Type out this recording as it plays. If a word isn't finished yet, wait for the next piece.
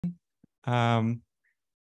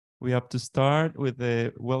We have to start with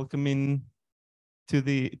the welcoming to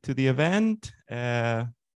the event.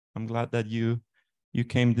 I'm glad that you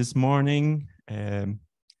came this morning, and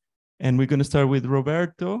we're going to start with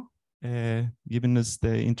Roberto giving us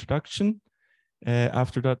the introduction.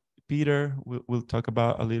 After that, Peter will talk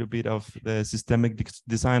about a little bit of the Systemic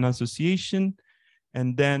Design Association,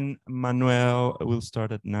 and then Manuel will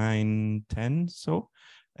start at 9:10. So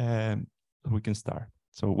we can start.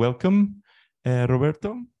 So welcome,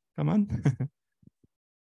 Roberto. Come on.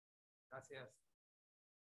 Gracias.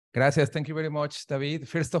 Gracias. Thank you very much, David.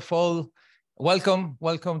 First of all, welcome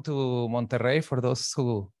to Monterrey for those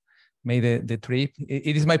who made the trip.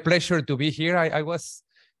 It is my pleasure to be here. I was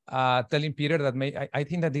telling Peter that I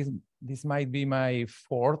think that this might be my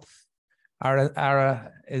fourth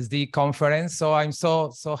RSD conference. So I'm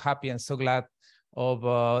so happy and so glad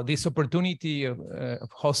of this opportunity of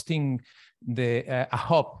hosting a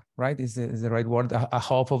hub, right? Is the right word, a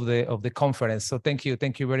hub of the conference. So thank you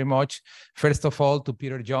very much. First of all, to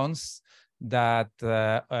Peter Jones that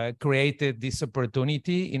created this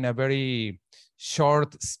opportunity in a very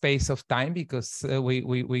short space of time, because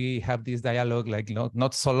we have this dialogue like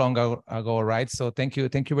not so long ago, right? So thank you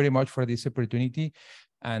very much for this opportunity,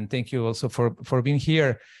 and thank you also for being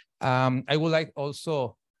here. I would like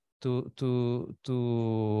also to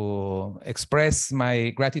express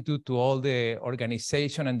my gratitude to all the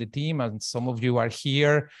organization and the team, and some of you are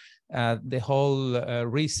here, the whole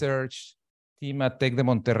research team at Tec de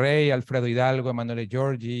Monterrey, Alfredo Hidalgo, Emanuele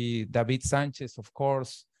Giorgi, David Sánchez, of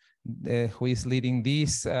course, who is leading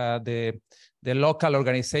this, the local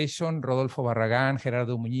organization, Rodolfo Barragán,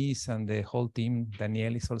 Gerardo Muñiz, and the whole team.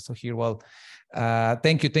 Daniel is also here. Well,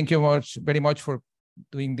 thank you very much for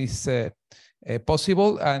doing this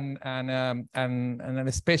possible, and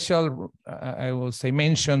a special, I will say,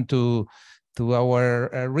 mention to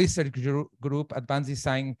our research group, Advanced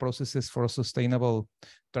Design Processes for Sustainable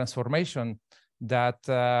Transformation, that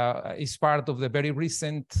is part of the very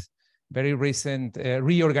recent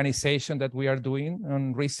reorganization that we are doing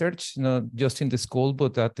on research, not just in the school,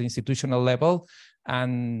 but at the institutional level.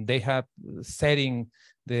 And they have setting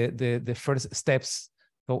the first steps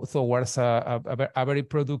towards a very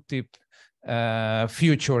productive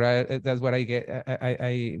future. That's what I get.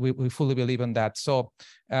 We fully believe in that. So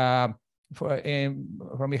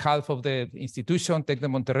from behalf of the institution, Tec de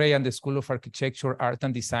Monterrey, and the School of Architecture, Art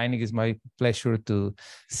and Design, it is my pleasure to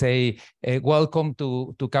say welcome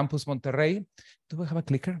to Campus Monterrey. Do we have a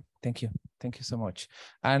clicker? Thank you so much.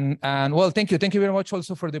 And well, thank you very much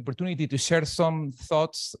also for the opportunity to share some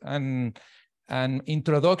thoughts and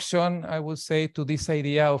introduction, I would say, to this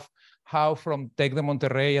idea of how from Tec de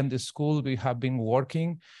Monterrey and the school we have been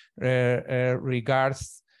working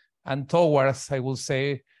regards and towards, I will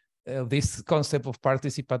say, this concept of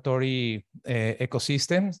participatory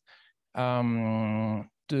ecosystems.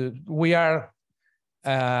 We are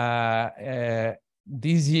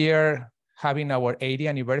this year having our 80th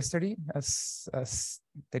anniversary as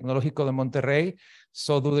Tecnológico de Monterrey.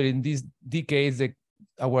 So during these decades,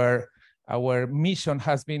 our mission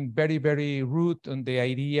has been very rooted on the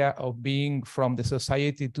idea of being from the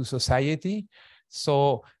society to society.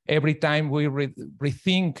 So every time we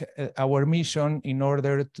rethink our mission in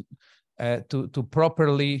order to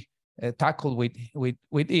properly tackle with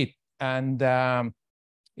it. And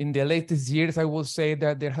in the latest years, I will say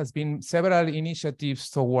that there has been several initiatives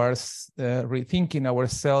towards rethinking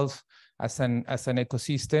ourselves as an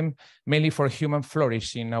ecosystem, mainly for human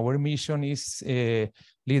flourishing. Our mission is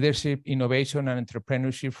leadership, innovation, and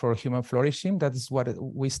entrepreneurship for human flourishing. That is what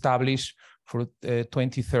we established for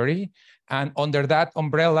 2030. And under that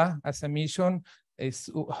umbrella as a mission is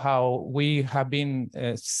how we have been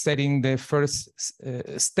setting the first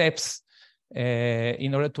steps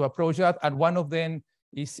in order to approach that. And one of them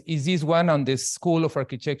is this one on the School of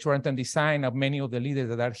Architecture, Art and Design. Many of the leaders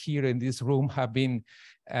that are here in this room have been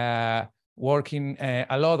working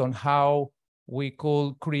a lot on how we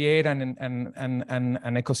could create an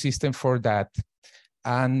ecosystem for that.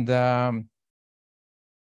 And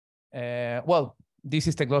well, this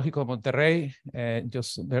is Tecnológico Monterrey.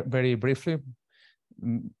 Just very briefly,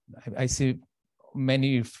 I see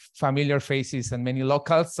many familiar faces and many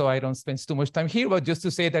locals, so I don't spend too much time here, but just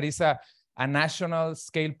to say that it's a national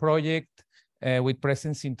scale project with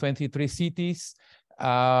presence in 23 cities,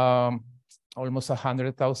 almost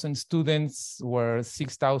 100,000 students, where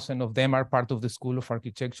 6,000 of them are part of the School of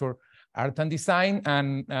Architecture, Art and Design.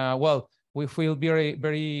 And well, we feel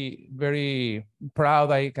very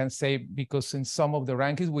proud, I can say, because in some of the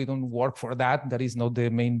rankings, we don't work for that. That is not the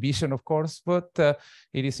main vision, of course, but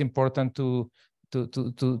it is important to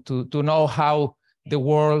know how the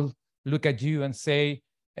world look at you and say,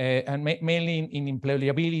 and mainly in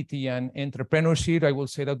employability and entrepreneurship, I will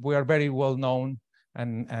say that we are very well known,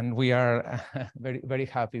 and we are very, very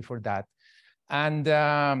happy for that. And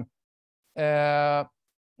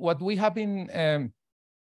what we have been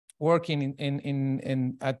working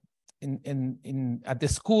at the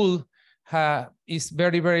school is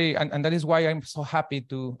very, very, and that is why I'm so happy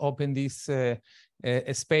to open these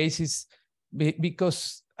spaces,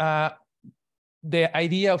 because the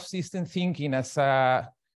idea of system thinking as a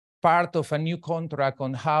part of a new contract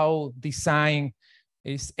on how design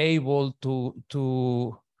is able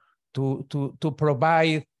to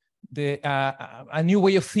provide a new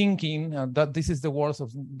way of thinking. That this is the words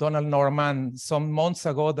of Donald Norman some months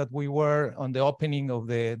ago, that we were on the opening of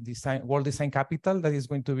the World Design Capital that is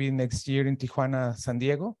going to be next year in Tijuana, San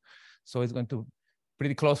Diego. So it's going to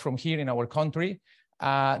pretty close from here in our country.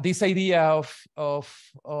 This idea of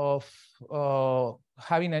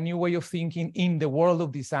having a new way of thinking in the world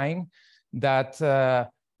of design that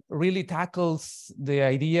really tackles the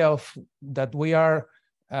idea of that we are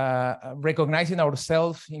recognizing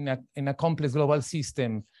ourselves in a complex global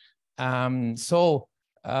system. So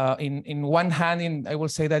in one hand, I will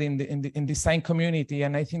say that in design community,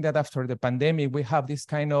 and I think that after the pandemic, we have this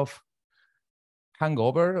kind of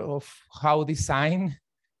hangover of how design,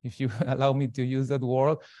 if you allow me to use that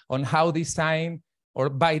word, on how design, or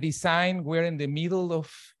by design, we're in the middle of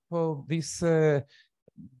these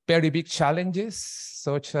very big challenges,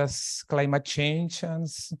 such as climate change and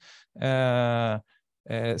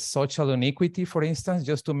social inequity, for instance,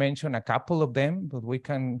 just to mention a couple of them, but we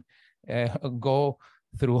can go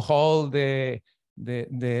through all the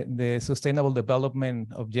sustainable development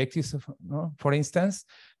objectives, for instance,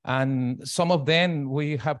 and some of them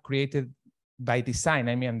we have created by design.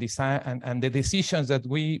 I mean, design and the decisions that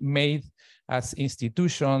we made as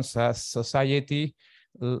institutions, as society,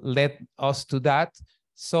 led us to that.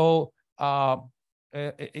 So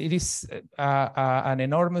it is an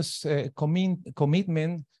enormous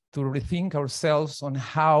commitment to rethink ourselves on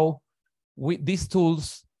how these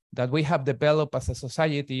tools that we have developed as a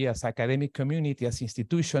society, as academic community, as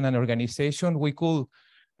institution and organization, we could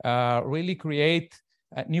really create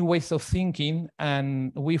new ways of thinking.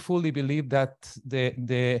 And we fully believe that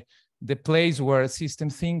the place where system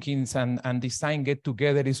thinking and design get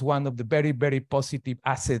together is one of the very, very positive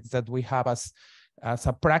assets that we have as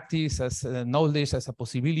a practice, as a knowledge, as a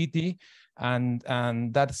possibility. And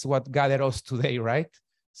that's what gathered us today, right?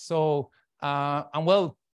 So,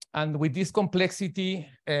 and with this complexity,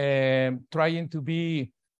 trying to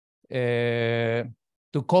be,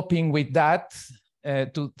 to coping with that,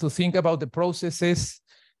 to think about the processes,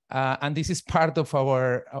 and this is part of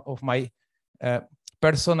my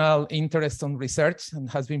personal interest in research, and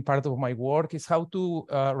has been part of my work, is how to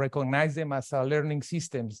recognize them as learning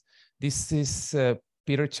systems. This is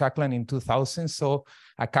Peter Chuckland in 2000. So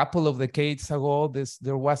a couple of decades ago,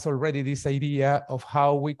 there was already this idea of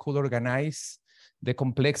how we could organize the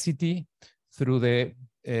complexity through the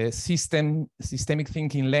systemic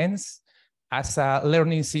thinking lens as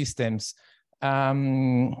learning systems.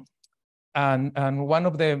 And one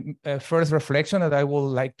of the first reflections that I would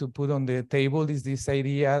like to put on the table is this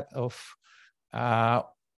idea of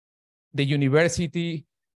the university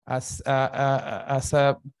as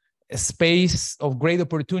a space of great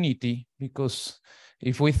opportunity, because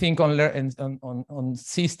if we think on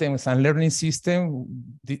systems and learning system,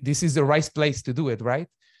 this is the right place to do it, right?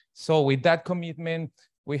 So with that commitment,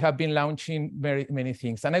 we have been launching very many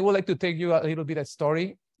things. And I would like to take you a little bit of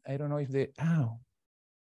story. I don't know if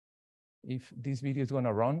if this video is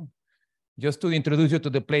gonna run. Just to introduce you to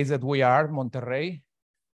the place that we are, Monterrey.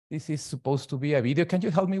 This is supposed to be a video. Can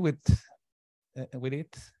you help me with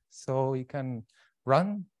it so we can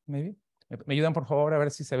run, maybe? ¿Me ayudan, por favor, a ver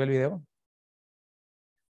si se ve el video?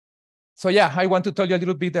 So yeah, I want to tell you a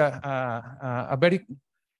little bit a very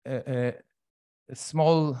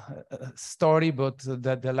small story, but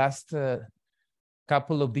that the last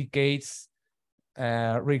couple of decades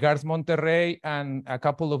regards Monterrey and a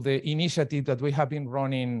couple of the initiatives that we have been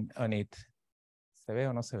running on it. ¿Se ve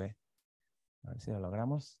o no se ve? A ver si lo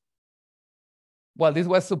logramos. Well, this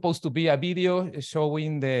was supposed to be a video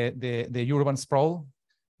showing the urban sprawl.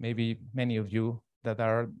 Maybe many of you that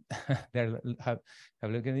are there have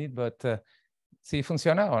looked at it, but ¿sí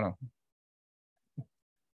funciona o no?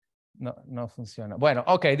 No funciona. Bueno,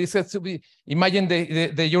 okay, this has to be, imagine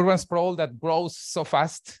the urban sprawl that grows so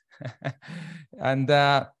fast. and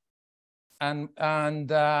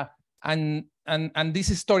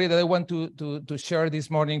this story that I want to share this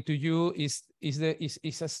morning to you is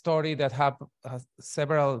a story that has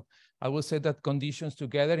several I will say that conditions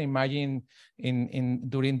together, imagine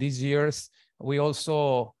during these years, we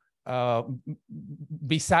also,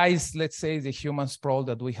 besides, let's say, the human sprawl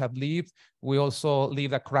that we have lived, we also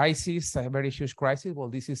lived a crisis, a very huge crisis. Well,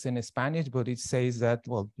 this is in Spanish, but it says that,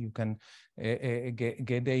 well, you can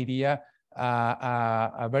get the idea.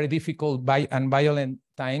 A very difficult and violent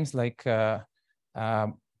times, like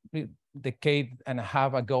decade and a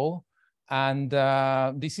half ago. And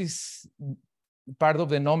this is part of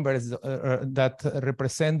the numbers that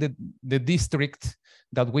represented the district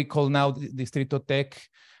that we call now Distrito Tech,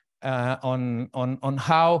 on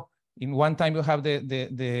how in one time you have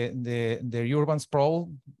the urban sprawl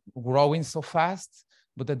growing so fast,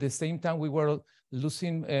 but at the same time we were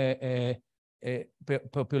losing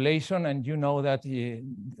population, and you know that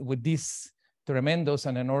with this tremendous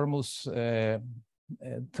and enormous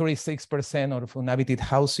 36% of uninhabited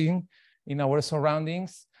housing in our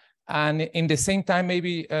surroundings. And in the same time,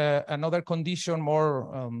 maybe another condition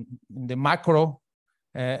more in the macro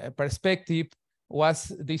perspective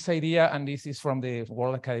was this idea, and this is from the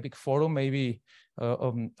World Academic Forum, maybe,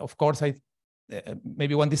 of course,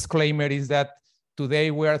 maybe one disclaimer is that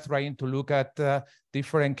today we are trying to look at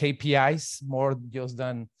different KPIs more just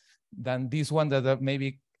than this one that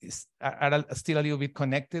maybe are still a little bit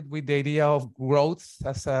connected with the idea of growth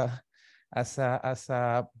as a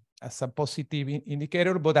positive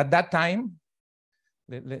indicator. But at that time,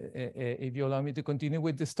 if you allow me to continue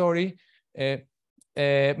with the story,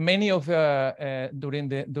 many of during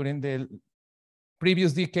the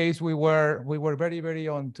previous decades, we were very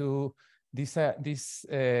onto this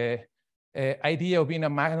idea of being a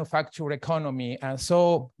manufacturer economy, and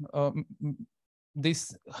so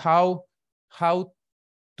this how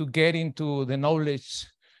to get into the knowledge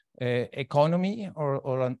economy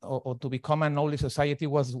or to become a knowledge society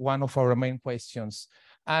was one of our main questions.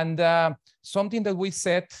 And something that we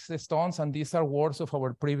set the stones, and these are words of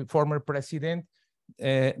our former president,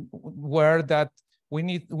 were that we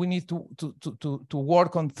need to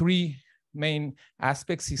work on three main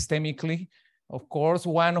aspects systemically. Of course,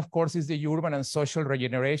 one, of course, is the urban and social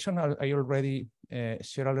regeneration. I already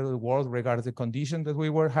shared a little word regarding the condition that we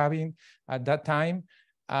were having at that time.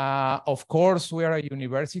 Of course, we are a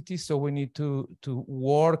university, so we need to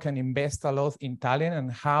work and invest a lot in talent and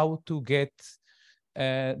how to get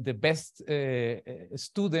the best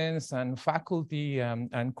students and faculty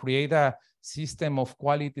and create a system of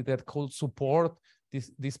quality that could support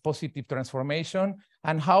this positive transformation,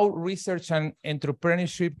 and how research and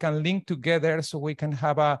entrepreneurship can link together so we can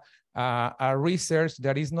have a research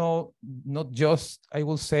that is not just, I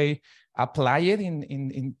will say, applied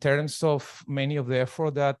in terms of many of the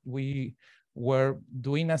effort that we were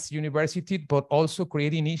doing as university, but also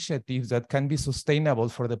create initiatives that can be sustainable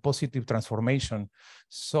for the positive transformation.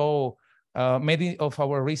 So many of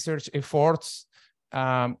our research efforts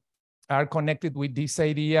are connected with this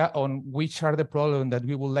idea on which are the problems that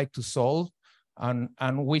we would like to solve, and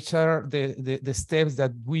which are the steps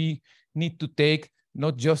that we need to take,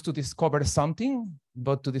 not just to discover something,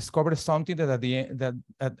 but to discover something that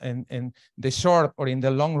in the short or in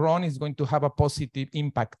the long run is going to have a positive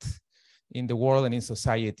impact in the world and in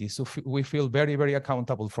society. So we feel very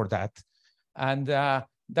accountable for that. And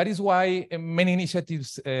that is why many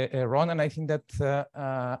initiatives run, and I think that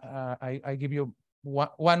I give you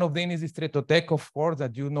one of them is Distrito Tech, of course,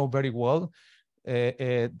 that you know very well,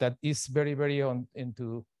 that is very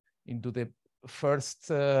into the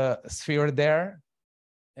first sphere there.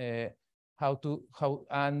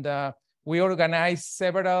 We organize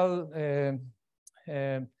several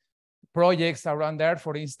projects around there.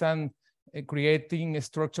 For instance, creating a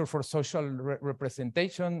structure for social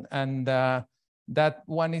representation, and that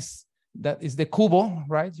is the Cubo,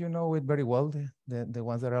 right? You know it very well, the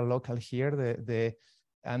ones that are local here. The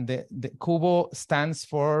Cubo stands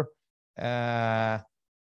for, help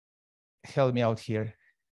me out here.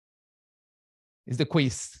 It's the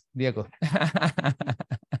quiz, Diego.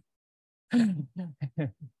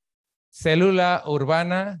 Célula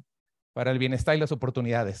urbana para el bienestar y las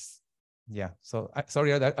oportunidades. Yeah, so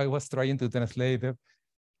sorry, I was trying to translate it.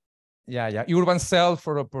 Yeah. Urban cell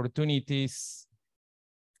for opportunities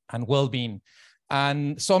and well-being.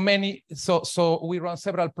 And so we run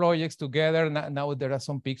several projects together. Now there are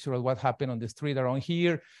some pictures of what happened on the street around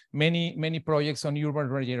here. Many projects on urban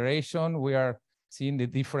regeneration. We are seeing the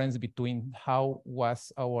difference between how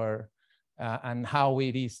was our and how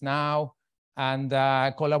it is now. And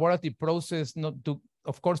collaborative process,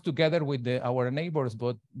 of course, together with our neighbors,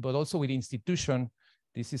 but also with institution.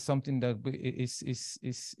 This is something that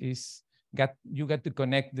you get to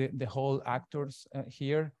connect the whole actors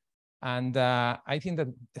here. And I think that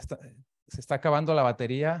se está acabando la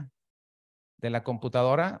batería. de la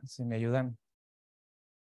computadora, si me ayudan.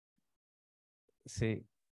 Sí,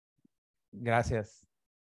 gracias.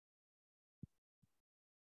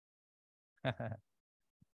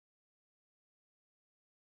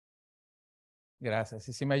 Gracias.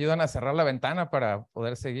 Y si me ayudan a cerrar la ventana para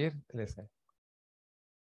poder seguir.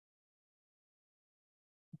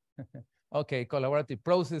 Okay, collaborative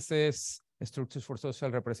processes, structures for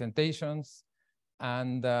social representations,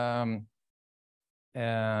 and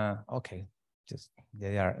okay, just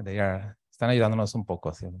they are están ayudándonos un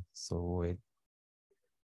poco. So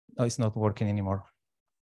no, it's not working anymore.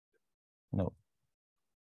 No.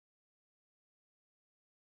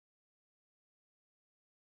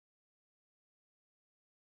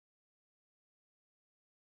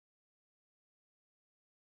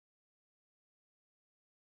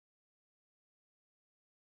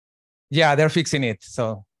 Yeah, they're fixing it.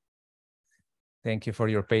 So thank you for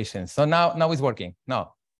your patience. So now it's working.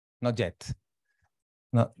 No, not yet.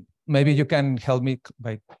 No, maybe you can help me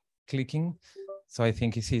by clicking. So I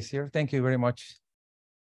think it's easier. Thank you very much.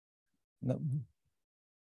 No.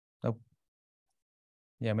 Nope.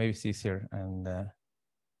 Yeah, maybe it's easier. And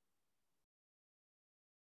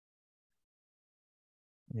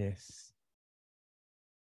yes.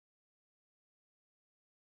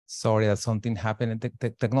 Sorry that something happened. The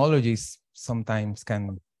technologies sometimes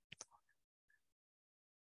can.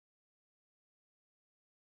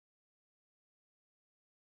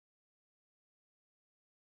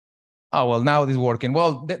 Oh, well, now it's working.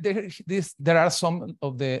 Well, there are some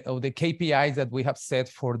of the KPIs that we have set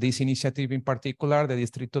for this initiative in particular, the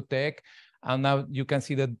Distrito Tech. And now you can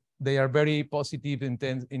see that they are very positive in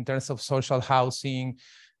terms of social housing,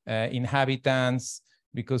 inhabitants,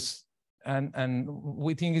 because, and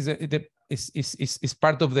we think is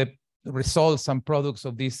part of the results and products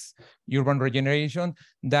of this urban regeneration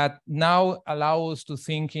that now allow us to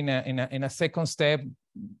think in a second step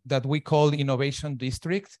that we call innovation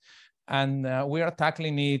district. And we are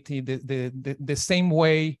tackling it the same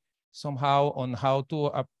way somehow on how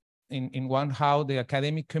to, how the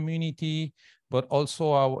academic community, but also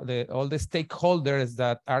all the stakeholders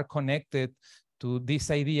that are connected to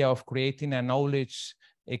this idea of creating a knowledge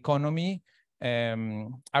economy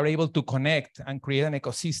are able to connect and create an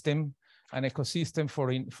ecosystem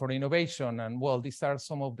for innovation. And well, these are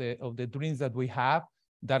some of the dreams that we have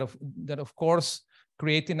that of course,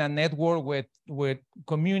 creating a network with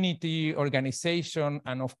community organization.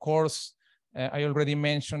 And of course, I already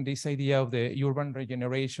mentioned this idea of the urban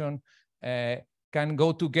regeneration can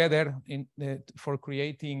go together for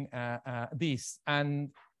creating this.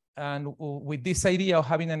 And with this idea of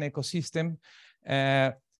having an ecosystem,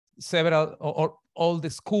 all the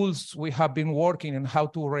schools, we have been working on how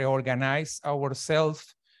to reorganize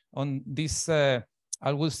ourselves on this, I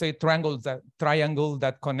will say, triangle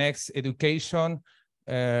that connects education,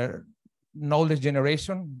 knowledge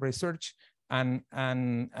generation, research, and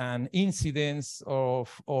incidents or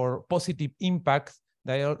positive impact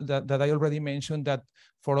that I already mentioned, that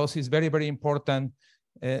for us is very, very important,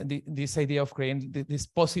 this idea of creating this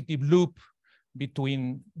positive loop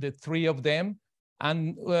between the three of them.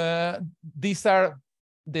 And these are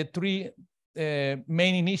the three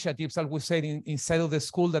main initiatives, I would say, inside of the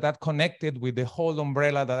school that are connected with the whole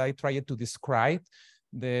umbrella that I tried to describe.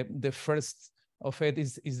 The first of it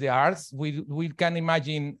is the arts. We can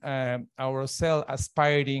imagine ourselves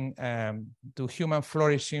aspiring to human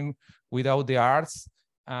flourishing without the arts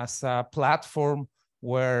as a platform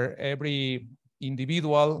where every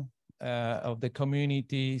individual of the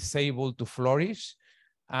community is able to flourish.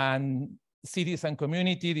 And cities and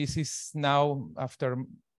community, this is now, after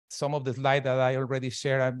some of the slides that I already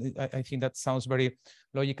shared, I think that sounds very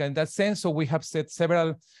logical in that sense. So we have set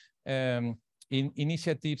several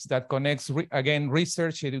initiatives that connects, again,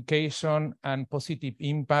 research, education, and positive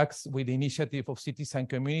impacts with the initiative of cities and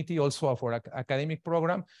community, also for academic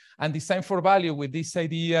program, and design for value, with this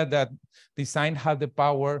idea that design has the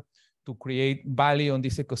power to create value on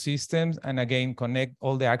these ecosystems, and again, connect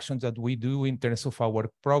all the actions that we do in terms of our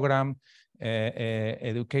program,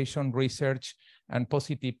 education, research, and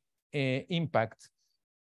positive impact.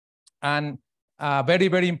 And very,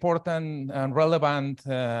 very important and relevant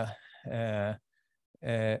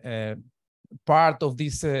part of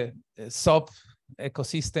these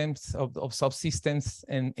sub-ecosystems of subsystems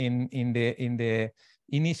in the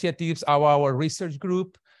initiatives are our research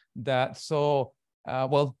group. That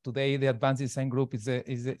well, today the Advanced Design Group is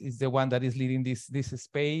the one that is leading this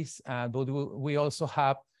space, but we also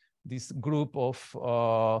have this group of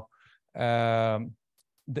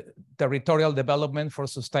the territorial development for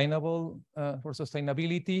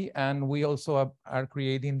sustainability, and we also are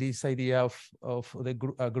creating this idea of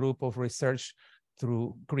a group of research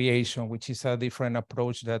through creation, which is a different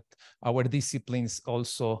approach that our disciplines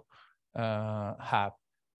also have.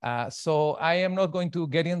 So I am not going to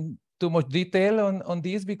get in too much detail on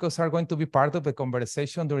this because are going to be part of the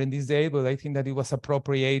conversation during this day, but I think that it was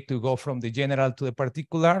appropriate to go from the general to the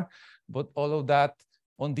particular, but all of that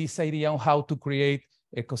on this idea on how to create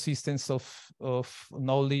ecosystems of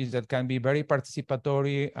knowledge that can be very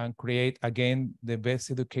participatory and create, again, the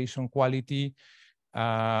best education quality,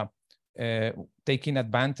 taking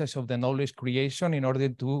advantage of the knowledge creation in order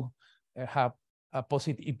to have a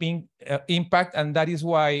positive impact. And that is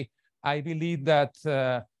why I believe that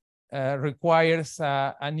requires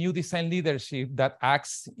a new design leadership that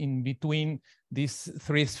acts in between these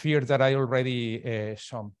three spheres that I already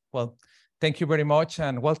shown. Well, thank you very much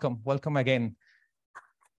and welcome again.